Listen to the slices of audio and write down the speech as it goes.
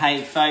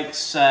Hey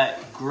folks,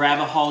 grab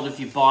a hold of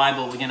your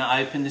Bible. We're going to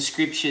open the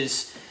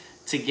scriptures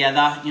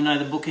together. You know,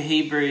 the book of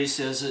Hebrews,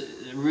 there's a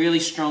really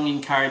strong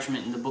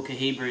encouragement in the book of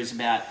Hebrews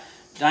about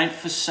don't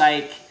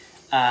forsake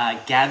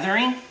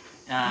gathering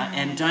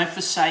and don't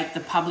forsake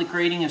the public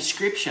reading of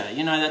scripture.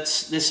 You know,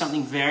 there's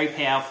something very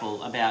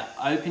powerful about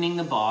opening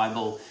the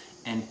Bible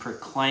and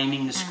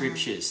proclaiming the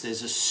scriptures.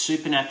 There's a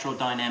supernatural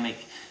dynamic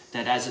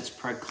that as it's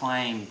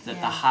proclaimed, that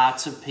the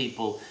hearts of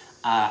people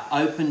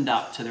opened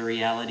up to the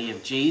reality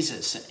of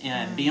Jesus,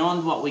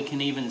 beyond what we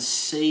can even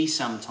see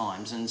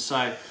sometimes. And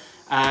so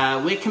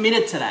we're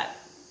committed to that,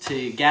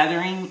 to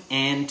gathering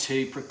and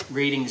to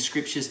reading the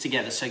scriptures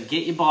together. So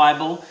get your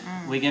Bible.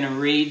 We're going to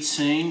read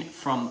soon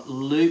from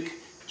Luke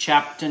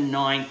chapter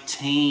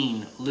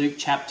 19. Luke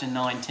chapter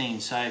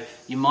 19. So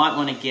you might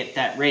want to get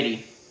that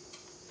ready.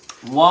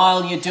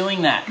 While you're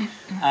doing that,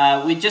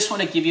 we just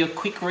want to give you a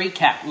quick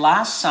recap.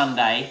 Last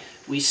Sunday,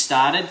 we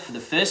started, for the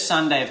first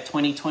Sunday of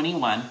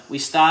 2021, we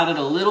started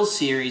a little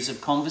series of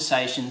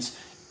conversations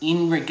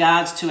in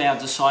regards to our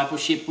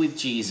discipleship with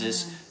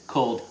Jesus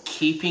called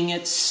Keeping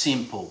It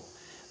Simple.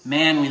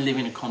 Man, we live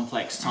in a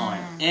complex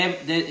time.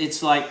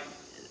 It's like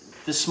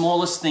the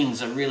smallest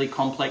things are really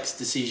complex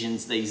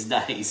decisions these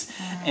days.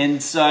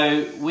 And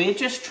so we're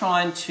just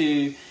trying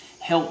to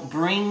help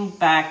bring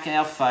back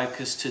our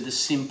focus to the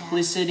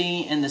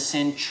simplicity and the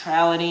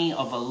centrality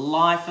of a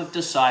life of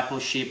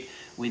discipleship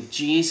with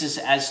Jesus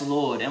as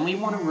Lord. And we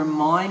want to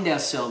remind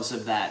ourselves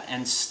of that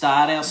and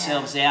start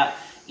ourselves out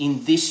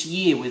in this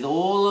year with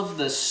all of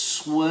the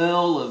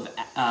swirl of,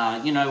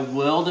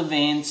 world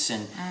events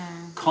and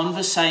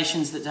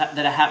conversations that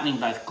are happening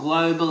both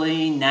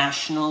globally,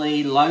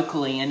 nationally,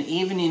 locally, and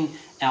even in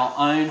our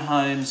own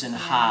homes and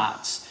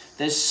hearts.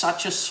 There's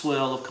such a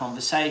swirl of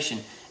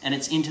conversation. And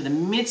it's into the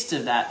midst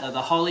of that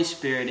the Holy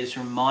Spirit is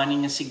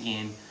reminding us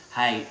again,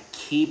 hey,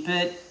 keep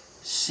it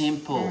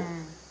simple.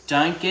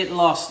 Don't get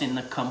lost in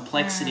the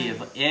complexity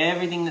of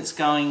everything that's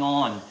going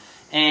on.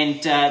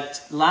 And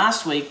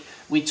last week,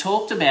 we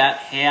talked about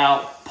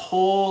how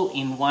Paul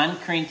in 1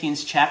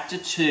 Corinthians chapter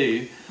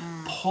 2,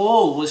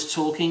 Paul was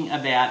talking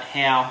about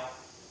how,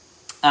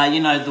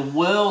 the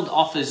world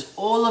offers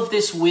all of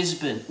this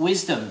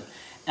wisdom.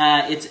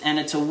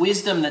 It's a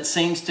wisdom that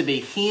seems to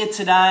be here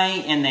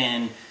today and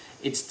then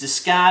it's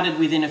discarded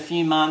within a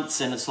few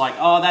months, and it's like,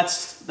 oh,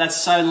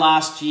 that's so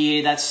last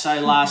year, that's so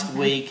last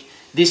week.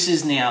 This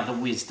is now the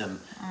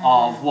wisdom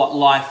of what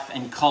life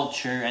and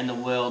culture and the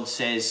world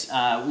says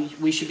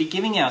we should be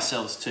giving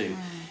ourselves to.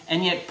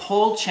 And yet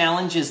Paul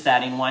challenges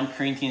that in 1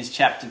 Corinthians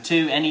chapter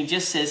 2, and he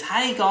just says,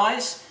 hey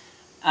guys,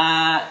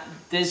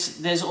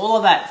 there's all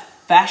of that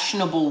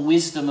fashionable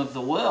wisdom of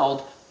the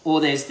world, or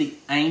there's the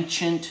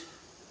ancient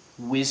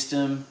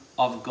wisdom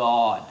of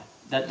God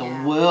that the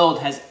world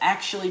has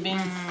actually been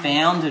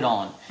founded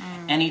on.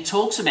 And he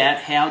talks about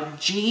how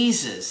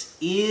Jesus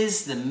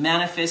is the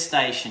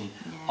manifestation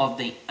of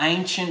the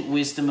ancient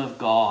wisdom of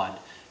God,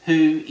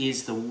 who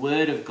is the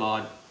Word of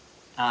God,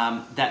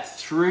 that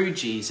through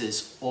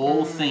Jesus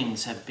all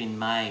things have been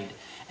made.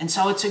 And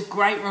so it's a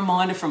great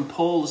reminder from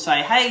Paul to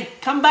say, hey,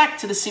 come back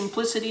to the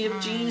simplicity of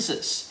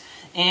Jesus.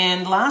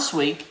 And last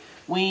week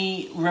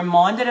we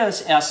reminded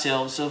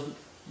ourselves of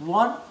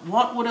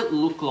what would it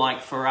look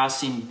like for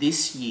us in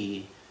this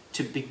year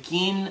to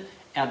begin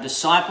our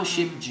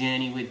discipleship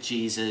journey with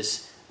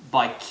Jesus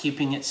by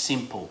keeping it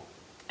simple.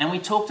 And we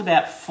talked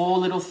about 4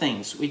 little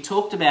things. We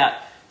talked about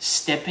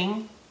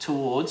stepping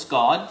towards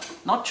God,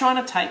 not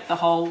trying to take the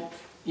whole,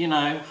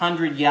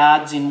 100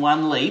 yards in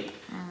one leap,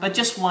 but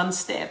just one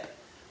step.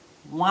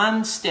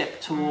 One step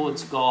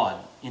towards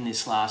God in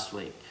this last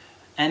week.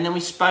 And then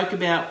we spoke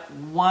about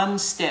one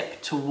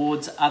step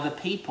towards other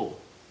people.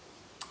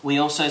 We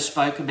also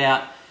spoke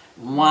about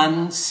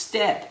one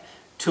step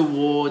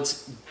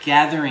towards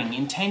gathering,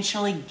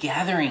 intentionally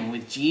gathering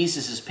with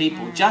Jesus as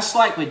people, just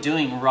like we're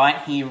doing right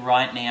here,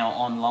 right now,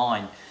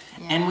 online.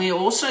 And we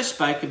also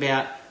spoke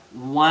about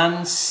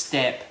one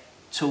step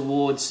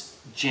towards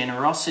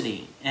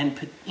generosity.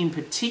 And in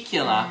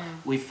particular,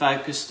 we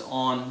focused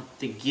on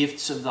the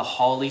gifts of the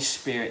Holy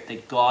Spirit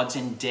that God's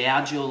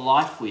endowed your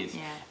life with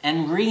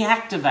and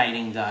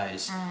reactivating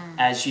those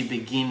as you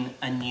begin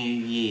a new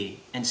year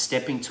and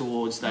stepping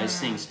towards those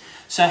things.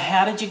 So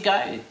how did you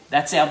go?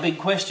 That's our big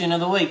question of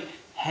the week.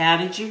 How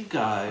did you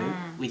go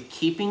with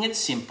keeping it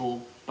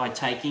simple by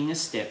taking a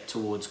step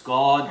towards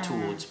God,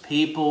 towards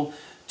people,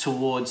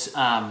 towards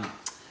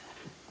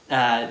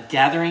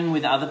gathering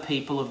with other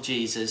people of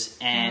Jesus,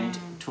 and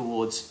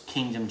towards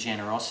kingdom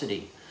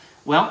generosity?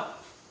 Well,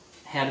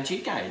 how did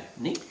you go,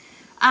 Nick?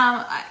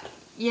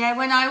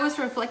 When I was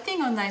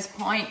reflecting on those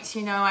points,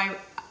 I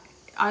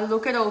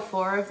look at all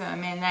 4 of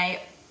them, and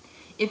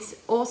it's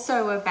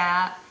also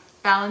about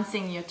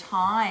balancing your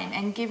time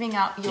and giving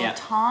up your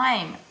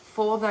time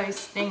for those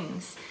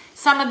things.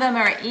 Some of them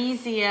are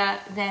easier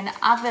than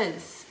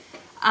others.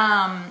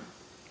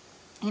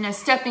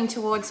 Stepping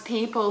towards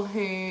people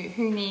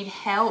who need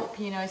help,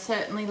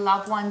 certainly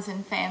loved ones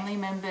and family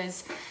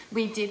members.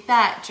 We did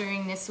that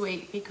during this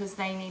week because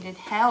they needed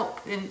help.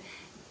 And,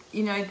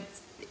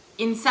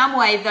 in some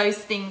way, those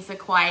things are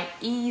quite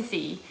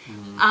easy.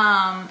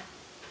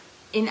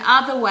 In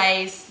other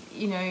ways,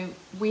 you know,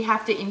 we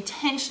have to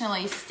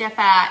intentionally step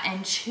out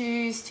and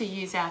choose to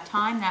use our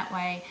time that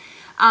way.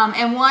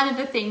 And one of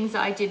the things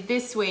I did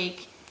this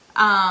week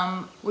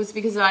was,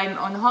 because I'm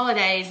on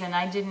holidays and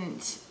I don't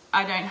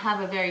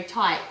have a very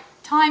tight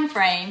time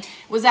frame,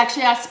 was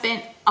actually I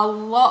spent a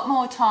lot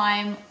more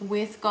time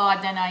with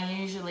God than I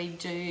usually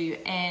do,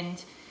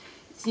 and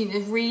you know,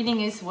 reading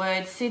His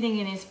Word, sitting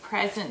in His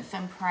presence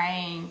and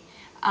praying,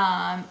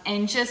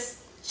 and just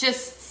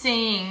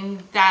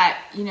seeing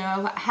that, you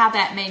know, how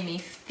that made me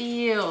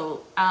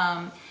feel,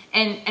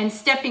 and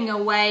stepping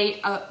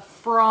away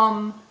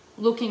from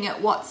looking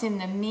at what's in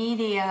the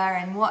media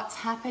and what's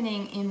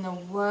happening in the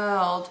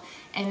world,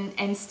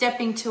 and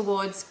stepping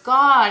towards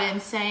God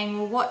and saying,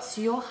 well, what's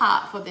your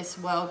heart for this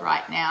world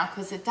right now?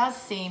 Because it does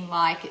seem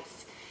like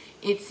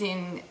it's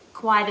in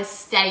quite a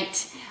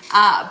state,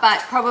 but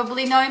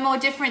probably no more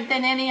different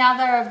than any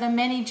other of the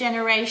many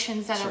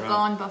generations that have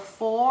gone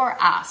before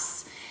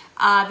us.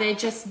 They're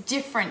just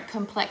different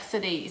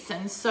complexities.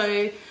 And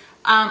so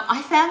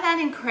I found that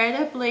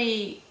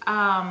incredibly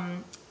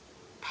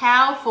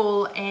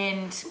powerful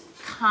and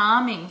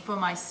calming for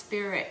my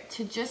spirit,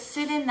 to just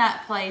sit in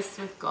that place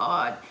with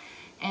God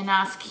and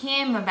ask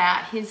Him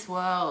about His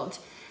world,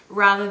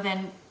 rather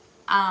than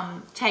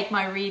take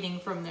my reading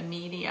from the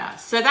media.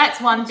 So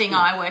that's one thing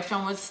I worked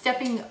on, was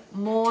stepping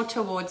more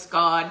towards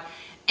God.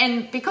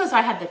 And because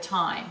I had the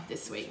time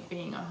this week,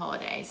 being on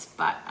holidays,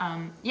 but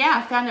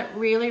I found it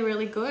really,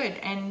 really good,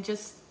 and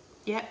just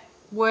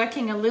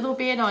working a little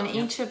bit on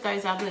each of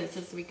those others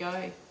as we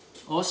go.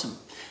 Awesome.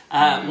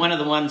 One of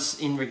the ones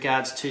in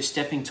regards to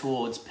stepping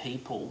towards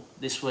people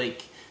this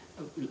week,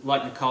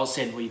 like Nicole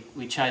said,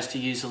 we chose to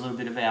use a little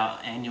bit of our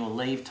annual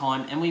leave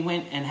time, and we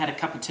went and had a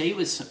cup of tea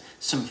with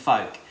some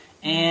folk.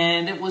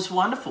 And it was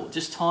wonderful,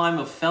 just time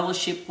of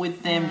fellowship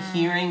with them,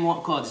 hearing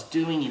what God's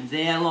doing in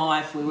their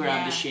life. We were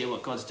able to share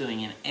what God's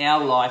doing in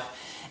our life.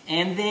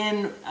 And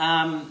then,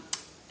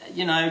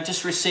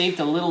 just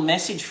received a little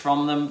message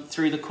from them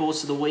through the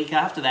course of the week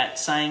after that,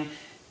 saying,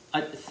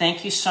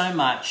 thank you so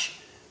much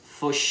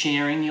for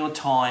sharing your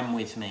time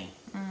with me.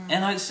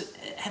 And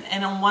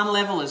on one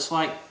level, it's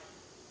like,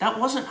 that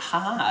wasn't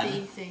hard.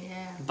 It's easy,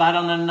 yeah. But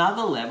on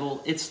another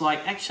level, it's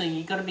like, actually,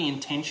 you've got to be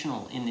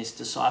intentional in this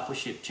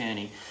discipleship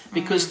journey,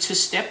 because to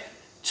step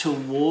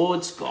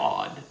towards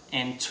God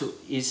and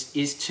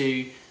is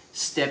to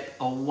step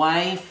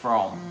away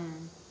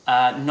from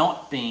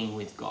not being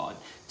with God.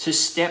 To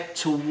step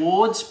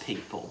towards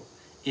people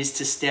is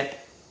to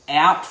step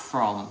out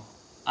from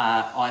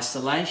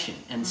isolation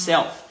and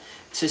self.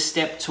 To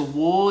step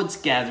towards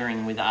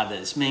gathering with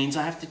others means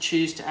I have to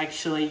choose to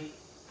actually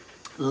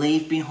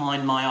leave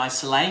behind my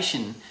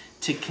isolation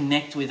to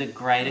connect with a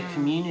greater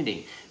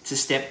community. To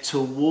step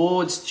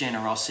towards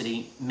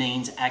generosity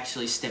means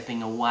actually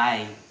stepping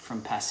away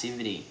from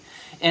passivity.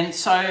 And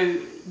so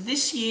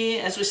this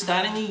year, as we're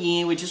starting the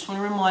year, we just want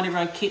to remind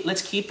everyone,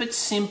 let's keep it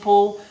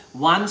simple,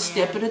 one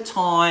step at a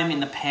time in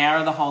the power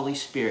of the Holy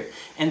Spirit.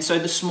 And so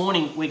this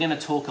morning, we're going to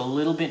talk a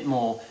little bit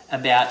more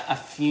about a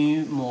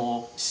few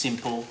more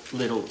simple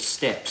little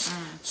steps.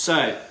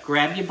 So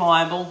grab your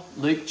Bible,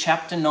 Luke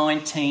chapter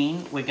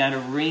 19. We're going to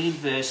read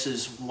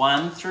verses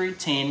 1 through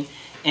 10.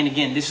 And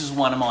again, this is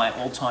one of my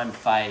all-time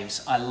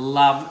faves. I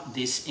love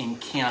this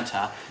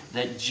encounter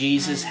that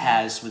Jesus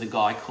has with a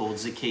guy called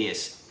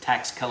Zacchaeus,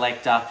 tax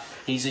collector.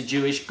 He's a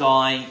Jewish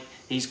guy.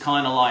 He's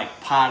kind of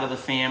like part of the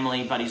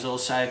family, but he's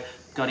also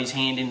got his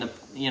hand in the,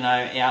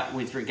 out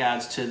with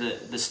regards to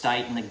the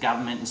state and the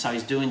government. And so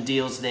he's doing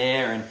deals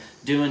there and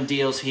doing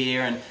deals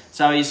here. And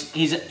so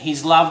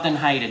he's loved and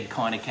hated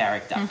kind of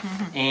character.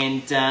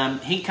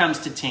 And he comes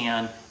to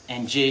town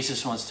and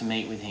Jesus wants to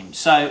meet with him.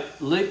 So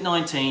Luke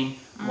 19,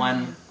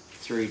 1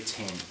 through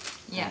 10.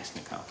 Yeah. Thanks,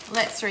 Nicole.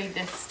 Let's read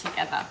this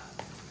together.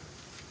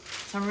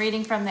 So I'm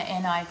reading from the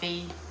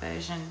NIV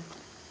version.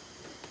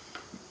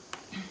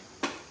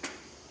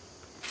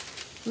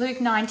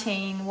 Luke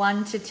 19,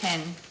 1 to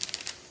 10.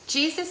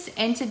 Jesus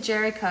entered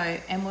Jericho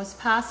and was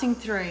passing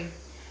through.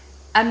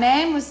 A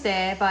man was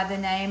there by the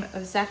name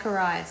of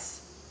Zacharias.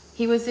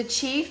 He was a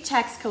chief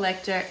tax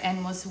collector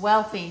and was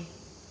wealthy.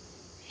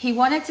 He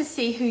wanted to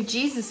see who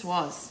Jesus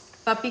was,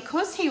 but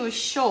because he was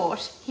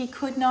short, he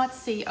could not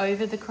see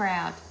over the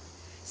crowd.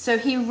 So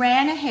he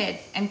ran ahead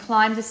and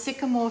climbed a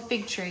sycamore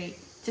fig tree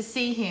to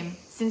see him,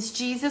 since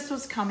Jesus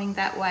was coming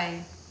that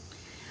way.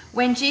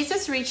 When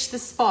Jesus reached the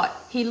spot,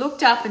 he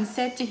looked up and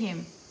said to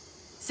him,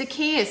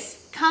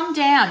 "Zacchaeus, come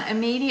down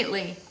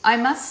immediately. I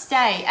must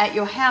stay at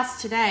your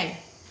house today."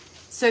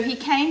 So he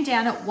came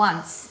down at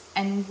once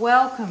and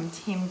welcomed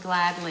him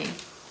gladly.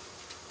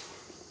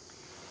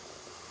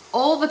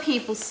 All the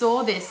people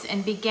saw this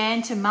and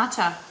began to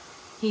mutter,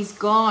 "He's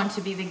gone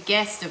to be the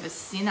guest of a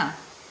sinner."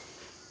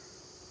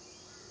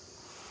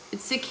 But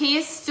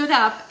Zacchaeus stood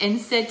up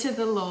and said to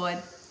the Lord,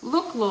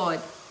 "Look,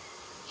 Lord,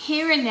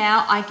 here and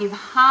now I give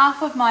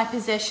half of my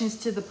possessions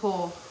to the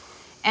poor,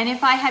 and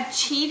if I have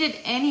cheated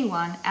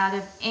anyone out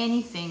of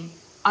anything,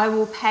 I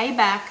will pay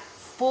back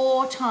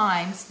 4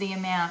 times the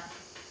amount.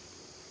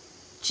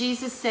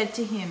 Jesus said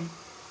to him,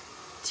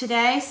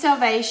 "Today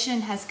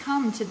salvation has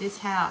come to this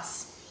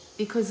house,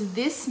 because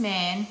this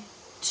man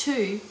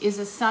too is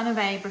a son of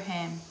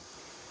Abraham.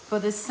 For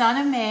the Son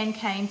of Man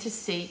came to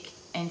seek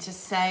and to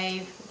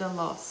save the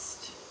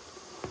lost."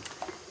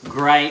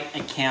 Great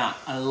account.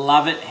 I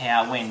love it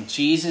how when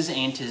Jesus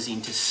enters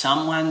into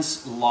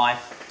someone's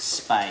life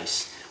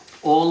space,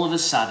 all of a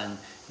sudden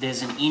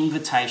there's an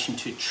invitation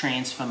to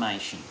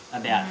transformation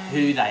about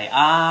who they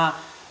are,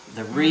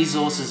 the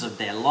resources of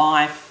their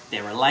life,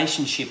 their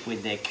relationship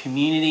with their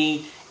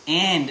community,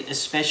 and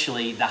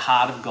especially the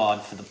heart of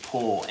God for the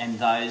poor and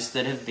those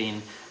that have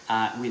been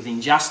with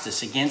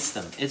injustice against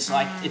them. It's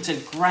like, it's a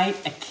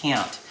great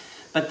account.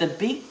 But the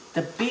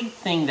big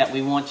thing that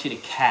we want you to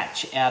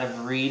catch out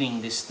of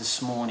reading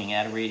this morning,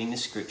 out of reading the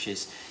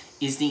scriptures,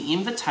 is the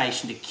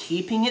invitation to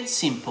keeping it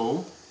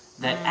simple,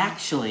 that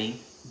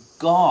actually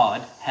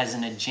God has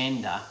an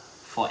agenda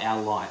for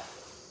our life.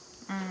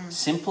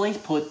 Simply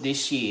put,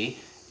 this year,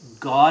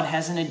 God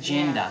has an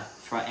agenda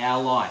for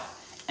our life,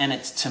 and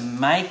it's to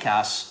make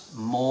us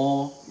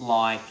more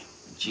like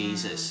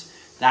Jesus.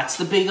 That's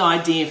the big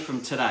idea from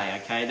today,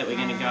 okay, that we're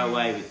going to go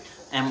away with.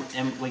 And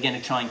we're going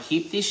to try and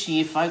keep this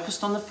year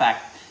focused on the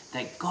fact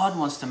that God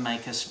wants to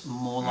make us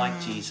more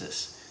like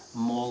Jesus,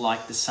 more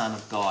like the Son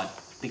of God,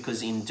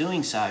 because in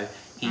doing so,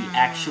 he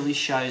actually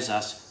shows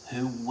us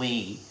who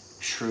we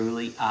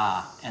truly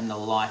are and the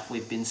life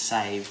we've been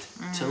saved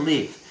to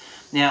live.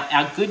 Now,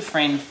 our good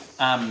friend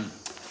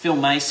Phil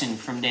Mason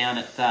from down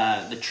at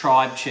the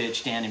Tribe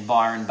Church down in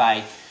Byron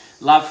Bay,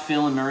 love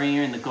Phil and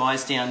Maria and the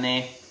guys down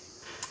there.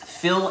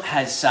 Phil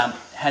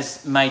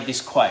has made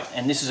this quote,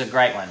 and this is a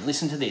great one.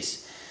 Listen to this.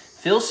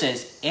 Phil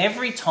says,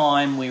 "Every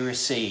time we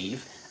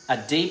receive a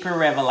deeper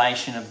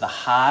revelation of the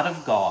heart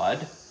of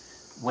God,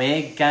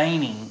 we're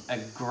gaining a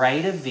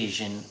greater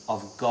vision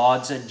of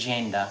God's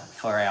agenda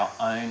for our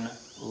own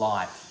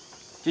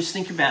life." Just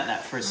think about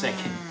that for a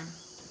second.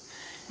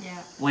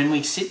 Yeah. When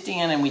we sit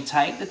down and we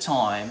take the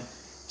time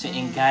to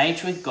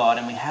engage with God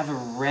and we have a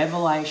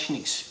revelation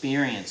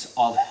experience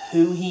of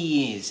who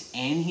he is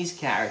and his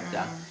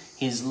character,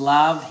 his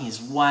love,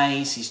 his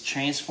ways, his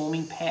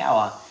transforming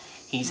power,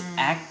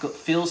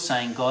 Phil's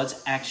saying God's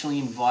actually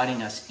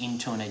inviting us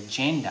into an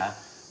agenda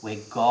where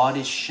God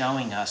is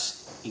showing us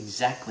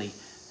exactly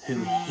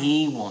who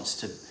he wants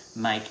to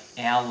make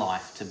our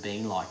life to be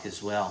like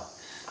as well.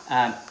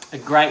 A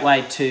great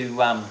way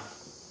to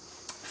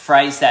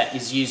phrase that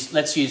is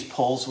let's use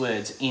Paul's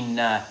words in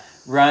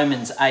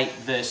Romans 8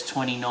 verse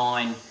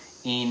 29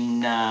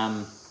 in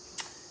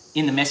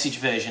the Message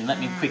version. Let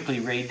me quickly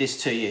read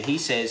this to you. He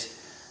says,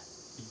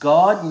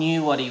 "God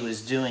knew what he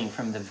was doing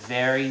from the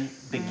very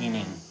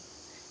beginning.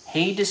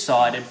 He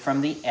decided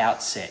from the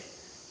outset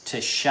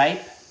to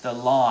shape the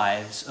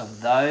lives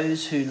of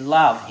those who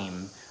love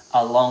him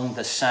along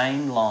the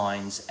same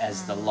lines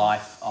as the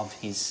life of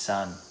his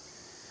Son.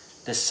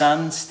 The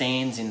Son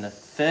stands in the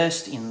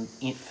first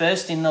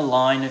in the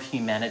line of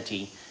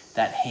humanity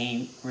that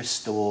he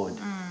restored.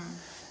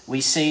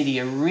 We see the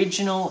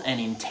original and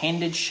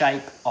intended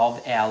shape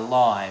of our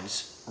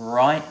lives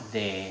right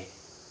there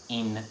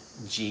in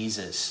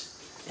Jesus."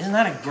 Isn't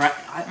that a great...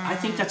 I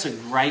think that's a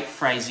great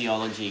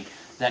phraseology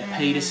that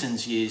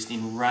Peterson's used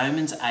in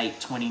Romans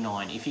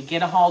 8:29. If you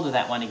get a hold of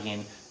that one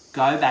again,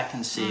 go back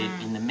and see it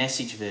in the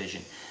Message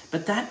version.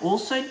 But that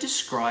also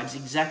describes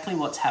exactly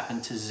what's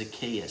happened to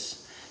Zacchaeus.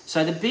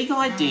 So the big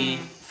idea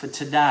for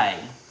today,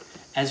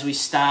 as we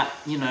start,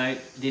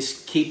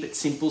 this Keep It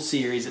Simple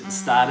series at the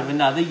start of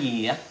another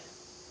year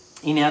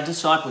in our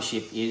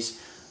discipleship, is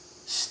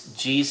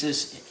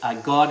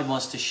God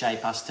wants to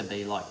shape us to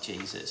be like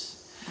Jesus.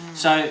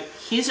 So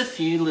here's a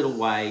few little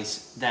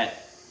ways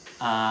that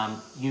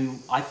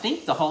I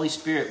think the Holy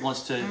Spirit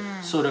wants to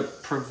sort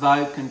of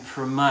provoke and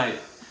promote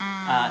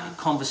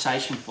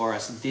conversation for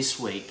us this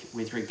week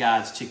with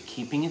regards to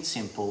keeping it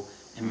simple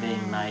and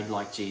being made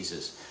like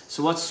Jesus.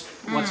 So what's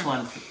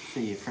one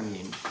from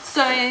you?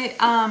 So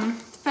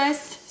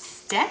first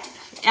step,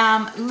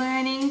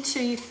 learning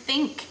to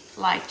think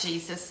like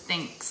Jesus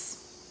thinks.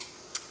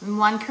 In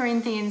 1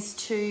 Corinthians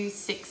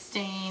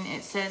 2:16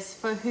 it says,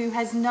 "For who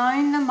has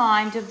known the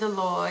mind of the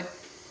Lord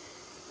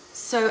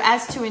so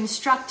as to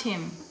instruct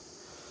him?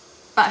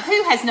 But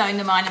who has known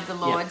the mind of the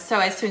Lord so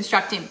as to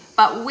instruct him?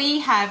 But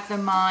we have the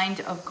mind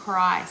of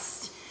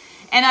Christ."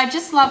 And I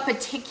just love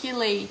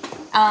particularly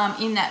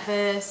in that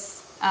verse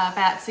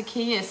about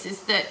Zacchaeus is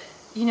that,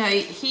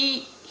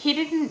 he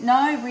didn't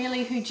know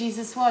really who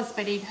Jesus was,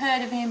 but he'd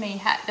heard of him.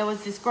 There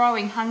was this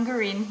growing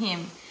hunger in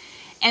him.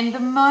 And the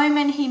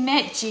moment he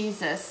met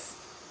Jesus,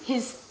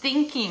 his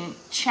thinking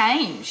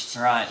changed.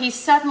 Right. He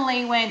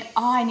suddenly went,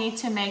 I need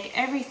to make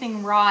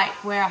everything right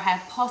where I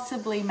have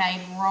possibly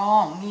made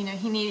wrong.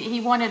 He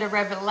wanted a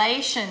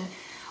revelation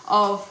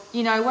of,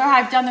 where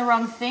I've done the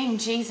wrong thing.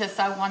 Jesus,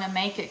 I want to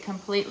make it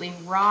completely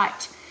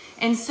right.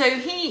 And so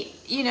he,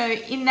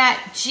 in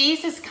that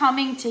Jesus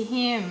coming to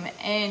him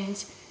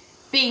and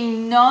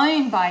being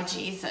known by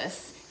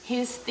Jesus,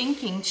 his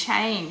thinking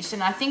changed.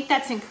 And I think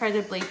that's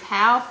incredibly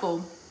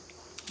powerful.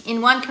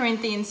 in 1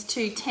 Corinthians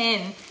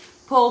 2:10,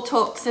 Paul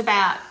talks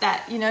about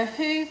that,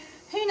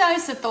 who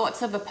knows the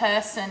thoughts of a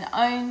person?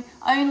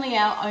 Only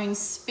our own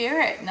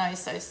spirit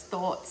knows those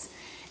thoughts.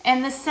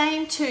 And the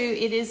same too,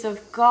 it is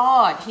of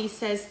God. He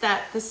says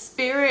that the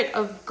Spirit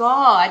of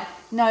God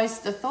knows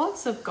the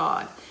thoughts of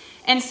God.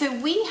 And so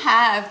we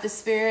have the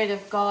Spirit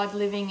of God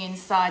living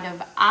inside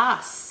of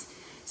us.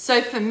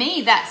 So for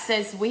me, that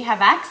says we have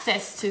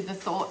access to the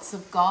thoughts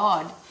of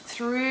God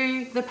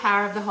through the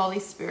power of the Holy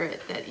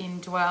Spirit that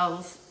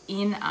indwells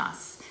in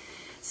us.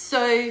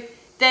 So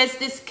there's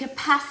this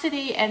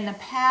capacity and the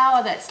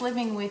power that's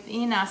living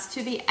within us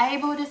to be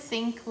able to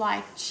think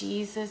like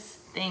Jesus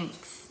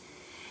thinks.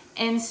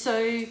 And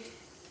so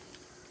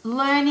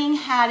learning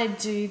how to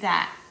do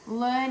that,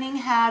 learning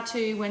how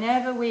to,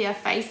 whenever we are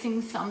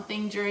facing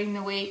something during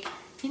the week,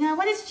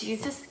 what does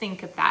Jesus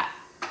think of that?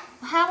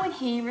 How would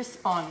he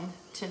respond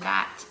to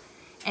that?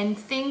 And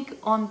think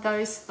on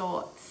those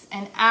thoughts.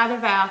 And out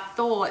of our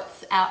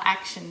thoughts, our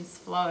actions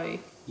flow.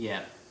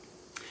 Yeah.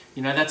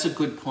 That's a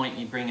good point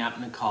you bring up,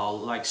 Nicole.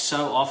 Like,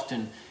 so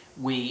often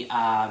we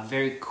are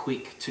very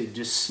quick to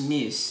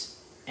dismiss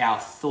our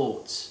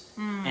thoughts.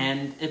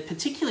 And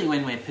particularly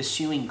when we're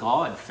pursuing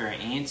God for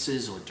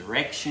answers or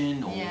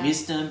direction or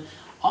wisdom,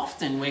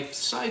 often we're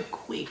so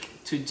quick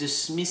to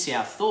dismiss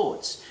our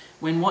thoughts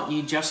when what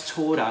you just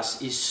taught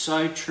us is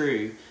so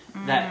true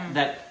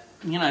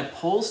that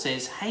Paul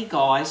says, hey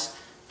guys,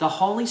 the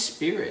Holy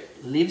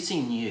Spirit lives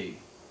in you,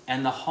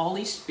 and the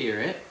Holy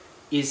Spirit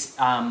is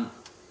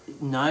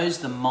knows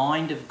the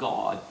mind of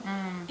God.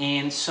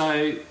 And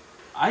so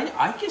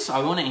I guess I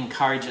want to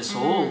encourage us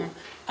all,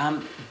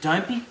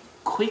 don't be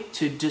quick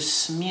to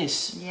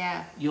dismiss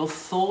your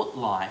thought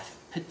life,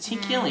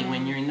 particularly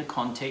when you're in the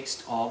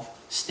context of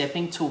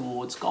stepping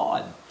towards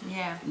God.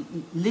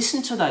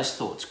 Listen to those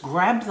thoughts,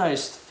 grab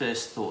those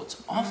first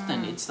thoughts.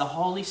 Often it's the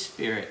Holy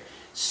Spirit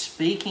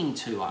speaking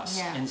to us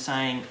and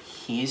saying,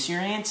 here's your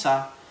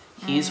answer,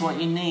 here's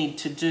what you need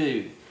to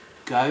do,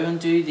 go and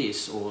do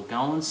this, or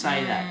go and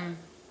say that.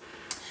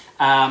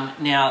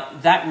 Now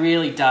that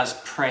really does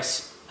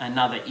press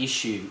another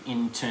issue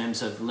in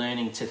terms of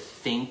learning to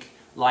think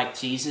like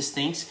Jesus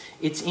thinks.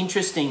 It's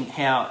interesting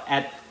how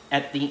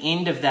at the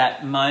end of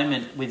that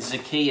moment with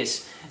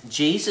Zacchaeus,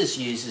 Jesus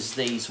uses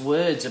these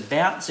words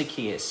about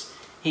Zacchaeus.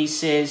 He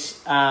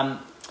says,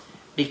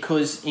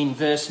 because in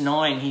verse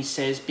 9 he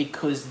says,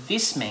 because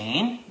this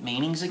man,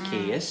 meaning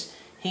Zacchaeus,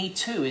 he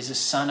too is a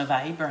son of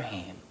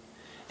Abraham.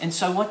 And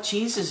so what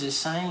Jesus is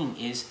saying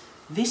is,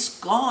 this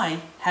guy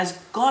has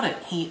got it.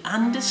 He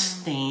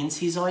understands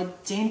his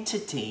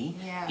identity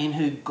in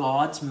who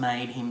God's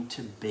made him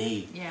to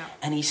be.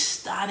 And he's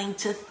starting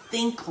to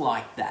think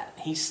like that.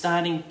 He's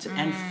starting to,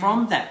 and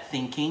from that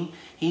thinking,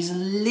 he's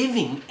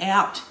living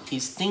out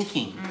his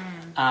thinking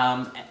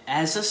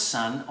as a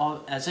son,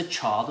 as a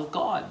child of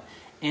God.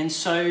 And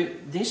so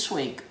this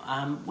week,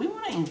 we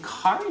want to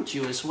encourage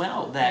you as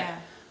well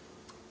that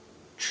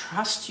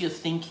trust your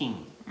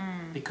thinking.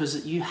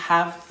 Because you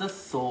have the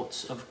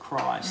thoughts of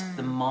Christ,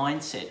 the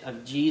mindset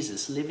of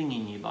Jesus living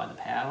in you by the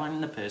power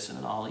and the person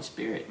of the Holy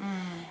Spirit.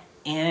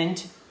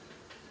 And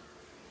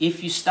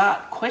if you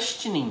start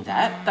questioning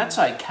that, that's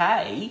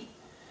okay.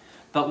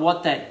 But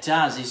what that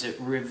does is it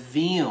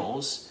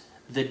reveals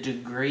the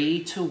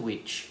degree to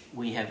which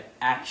we have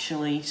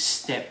actually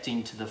stepped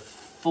into the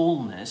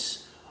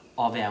fullness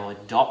of our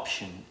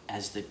adoption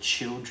as the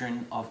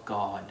children of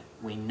God.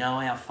 We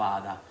know our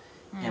Father.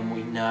 And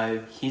we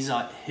know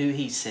who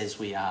he says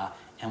we are,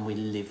 and we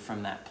live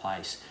from that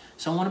place.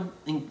 So I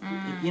want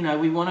to,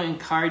 we want to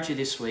encourage you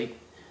this week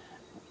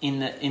in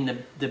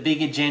the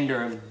big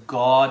agenda of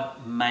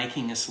God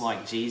making us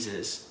like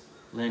Jesus,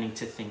 learning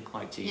to think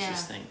like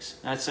Jesus thinks.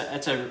 That's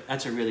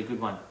a really good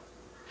one.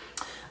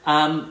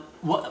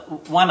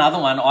 One other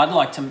one I'd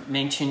like to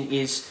mention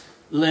is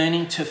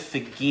learning to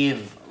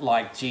forgive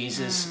like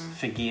Jesus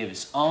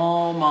forgives.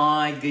 Oh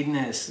my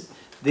goodness.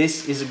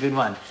 This is a good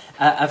one.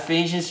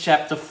 Ephesians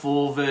chapter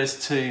 4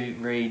 verse 2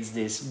 reads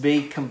this: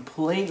 be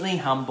completely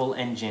humble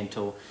and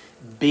gentle,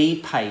 be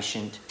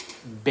patient,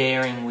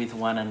 bearing with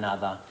one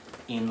another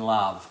in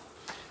love.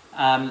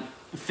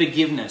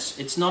 Forgiveness.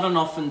 It's not an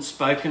often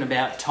spoken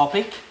about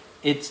topic.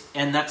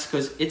 And that's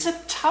because it's a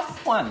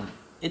tough one.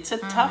 It's a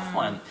tough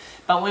one.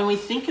 But when we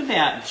think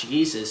about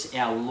Jesus,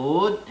 our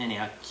Lord and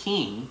our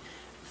King,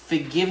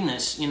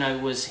 forgiveness,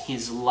 was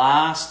his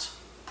last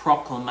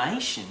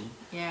proclamation.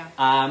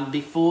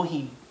 Before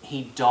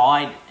he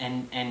died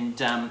and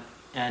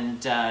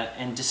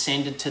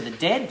descended to the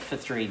dead for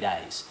 3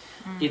 days.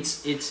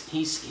 It's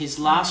his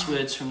last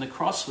words from the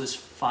cross was,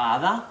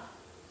 Father,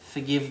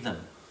 forgive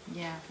them.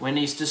 When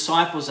his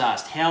disciples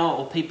asked,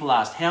 people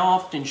asked, how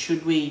often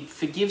should we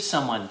forgive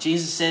someone?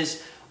 Jesus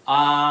says,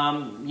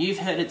 you've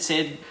heard it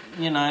said,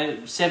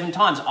 7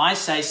 times. I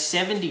say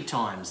 70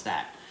 times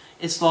that.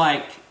 It's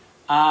like,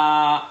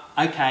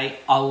 okay,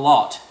 a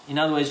lot. In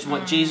other words,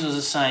 what Jesus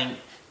is saying,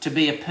 to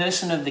be a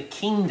person of the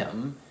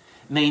kingdom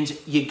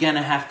means you're going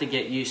to have to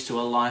get used to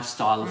a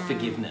lifestyle of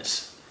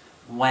forgiveness.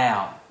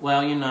 Wow.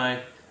 Well, I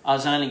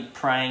was only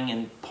praying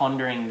and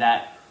pondering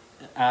that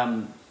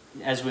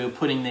as we were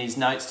putting these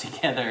notes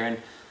together, and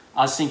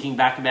I was thinking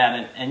back about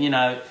it, and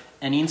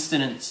an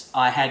incident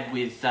I had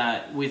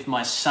with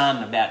my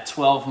son about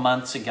 12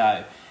 months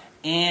ago,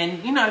 and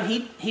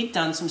he'd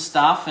done some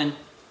stuff, and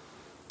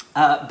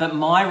but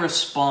my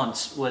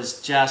response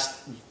was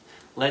just,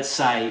 let's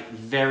say,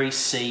 very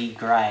C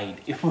grade.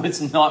 It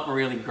was not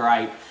really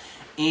great,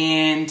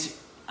 and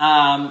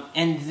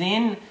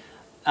then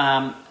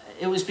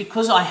it was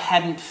because I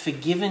hadn't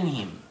forgiven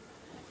him.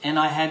 And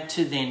I had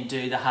to then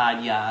do the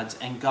hard yards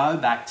and go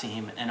back to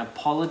him and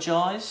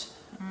apologise,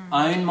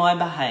 own my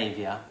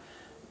behaviour,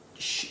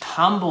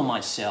 humble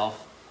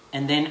myself,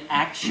 and then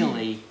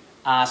actually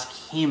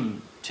ask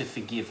him to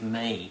forgive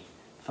me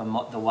for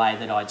the way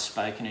that I'd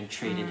spoken and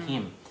treated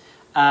him.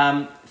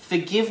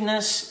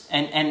 Forgiveness,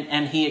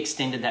 and he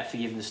extended that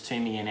forgiveness to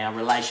me, and our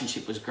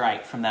relationship was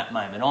great from that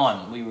moment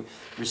on. We were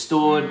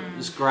restored, it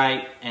was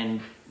great,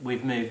 and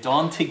we've moved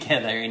on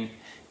together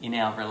in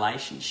our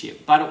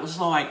relationship. But it was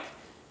like,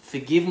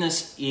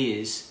 forgiveness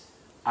is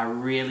a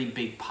really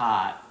big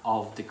part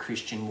of the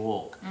Christian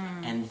walk.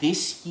 And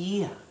this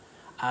year,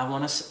 I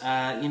want us,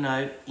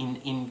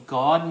 in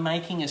God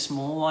making us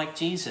more like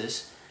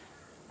Jesus,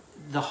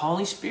 the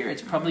Holy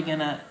Spirit's probably going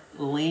to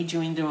lead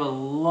you into a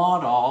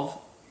lot of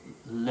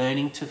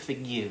learning to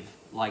forgive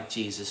like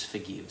Jesus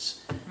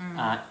forgives.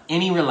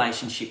 Any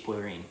relationship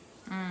we're in.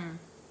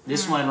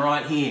 This one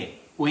right here,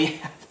 we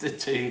have to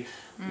do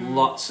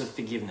lots of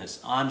forgiveness.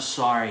 I'm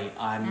sorry,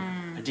 I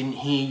didn't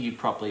hear you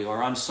properly,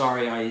 or I'm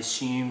sorry I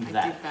assumed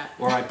that,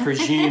 or I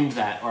presumed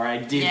that, or I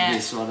did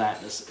this or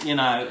that.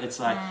 It's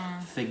like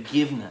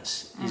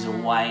forgiveness is a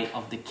way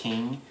of the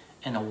King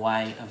and a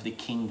way of the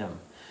kingdom.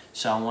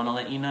 So I want to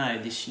let you know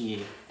this year,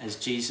 as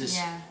Jesus,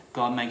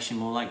 God makes you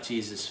more like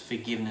Jesus,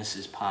 forgiveness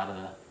is part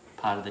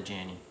of the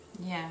journey.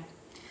 Yeah.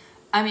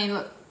 I mean,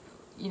 look,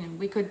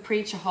 we could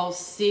preach a whole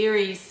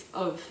series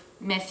of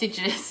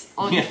messages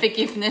on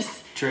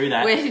forgiveness. True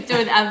that. We're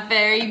doing a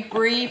very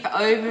brief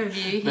overview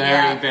here.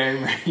 Very, very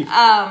brief.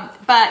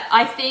 But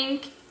I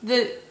think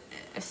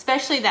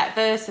especially that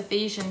verse,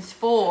 Ephesians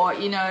 4,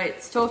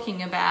 it's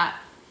talking about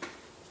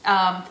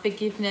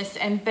forgiveness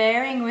and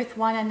bearing with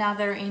one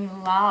another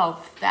in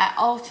love. That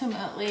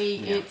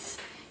ultimately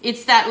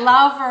it's that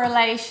love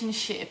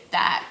relationship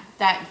that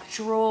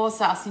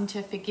draws us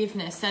into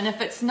forgiveness. And if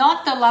it's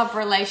not the love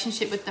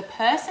relationship with the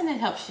person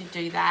that helps you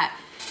do that,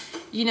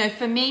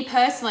 for me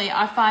personally,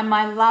 I find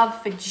my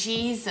love for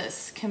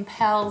Jesus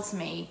compels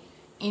me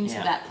into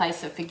that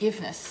place of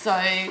forgiveness. So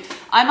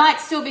I might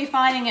still be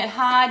finding it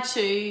hard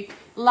to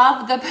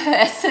love the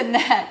person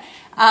that,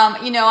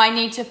 I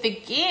need to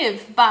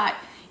forgive, but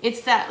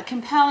it's that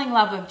compelling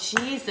love of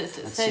Jesus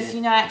that says,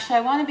 actually,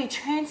 I want to be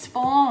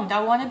transformed.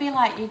 I want to be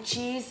like you,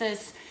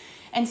 Jesus.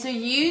 And so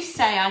you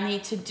say, I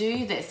need to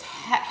do this.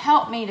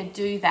 Help me to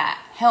do that.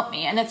 Help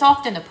me. And it's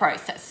often a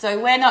process.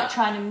 So we're not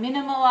trying to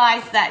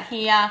minimize that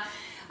here,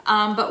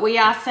 but we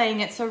are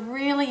saying it's a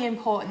really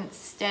important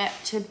step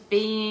to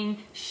being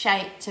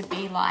shaped to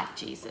be like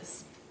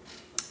Jesus.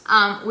 Do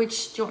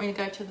you want me to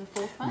go to the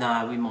fourth one?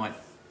 No, we might. Do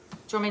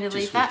you want me to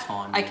leave that?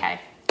 Time,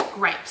 okay,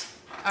 great.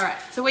 All right,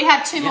 so we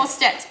have two more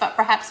steps, but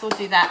perhaps we'll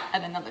do that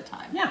at another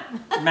time. Yeah,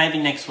 maybe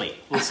next week.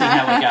 We'll see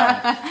how we're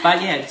going.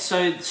 But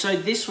so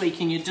this week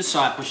in your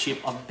discipleship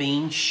of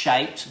being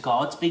shaped,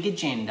 God's big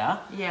agenda,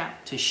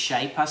 to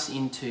shape us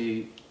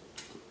into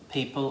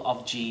people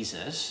of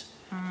Jesus,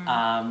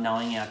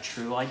 knowing our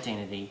true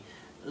identity.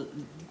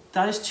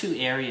 Those two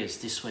areas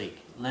this week,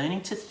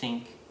 learning to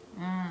think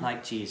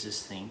like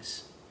Jesus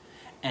thinks,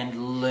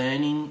 and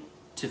learning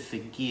to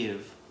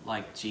forgive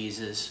like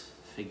Jesus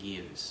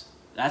forgives.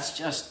 That's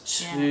just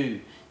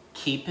two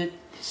keep it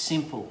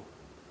simple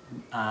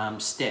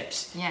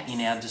steps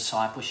in our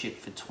discipleship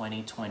for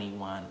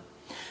 2021.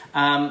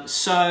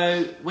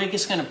 So we're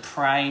just going to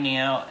pray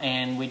now,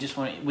 and we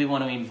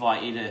want to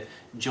invite you to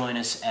join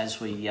us as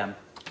we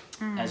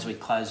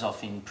close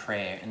off in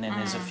prayer. And then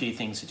there's a few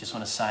things I just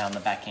want to say on the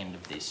back end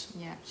of this.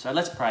 Yeah. So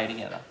let's pray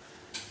together.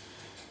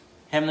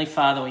 Heavenly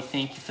Father, we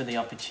thank you for the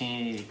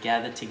opportunity to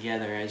gather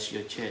together as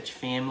your church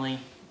family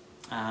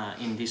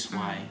in this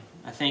way.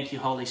 I thank you,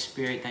 Holy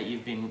Spirit, that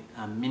you've been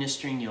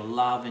ministering your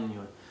love and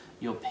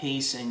your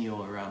peace and the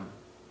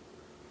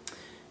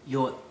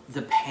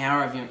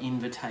power of your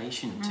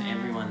invitation to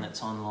everyone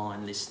that's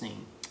online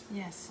listening.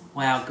 Yes.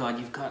 Wow, God,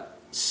 you've got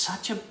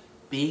such a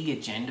big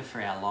agenda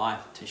for our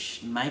life to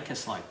make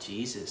us like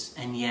Jesus,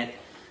 and yet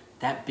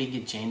that big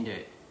agenda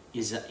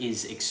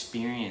is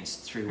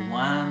experienced through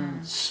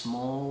one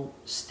small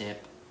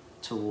step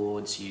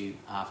towards you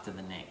after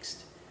the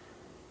next.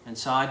 And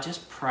so I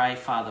just pray,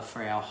 Father,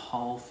 for our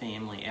whole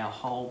family, our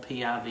whole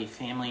PRV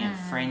family and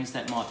friends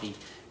that might be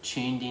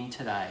tuned in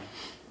today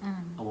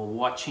or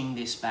watching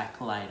this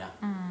back later.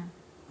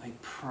 I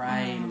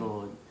pray,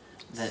 Lord,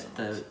 that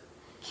the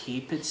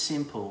keep it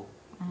simple,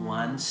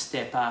 one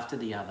step after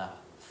the other,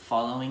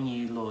 following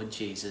you, Lord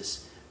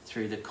Jesus,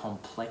 through the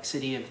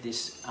complexity of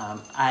this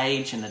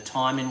age and the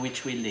time in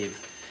which we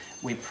live.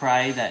 We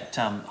pray that,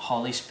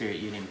 Holy Spirit,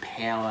 you'd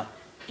empower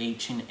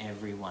each and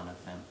every one of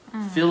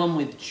them. Fill them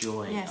with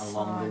joy Yes,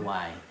 along Lord. the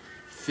way.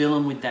 Fill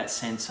them with that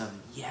sense of,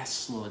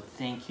 yes, Lord,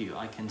 thank you.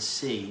 I can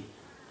see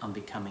I'm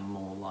becoming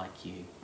more like you.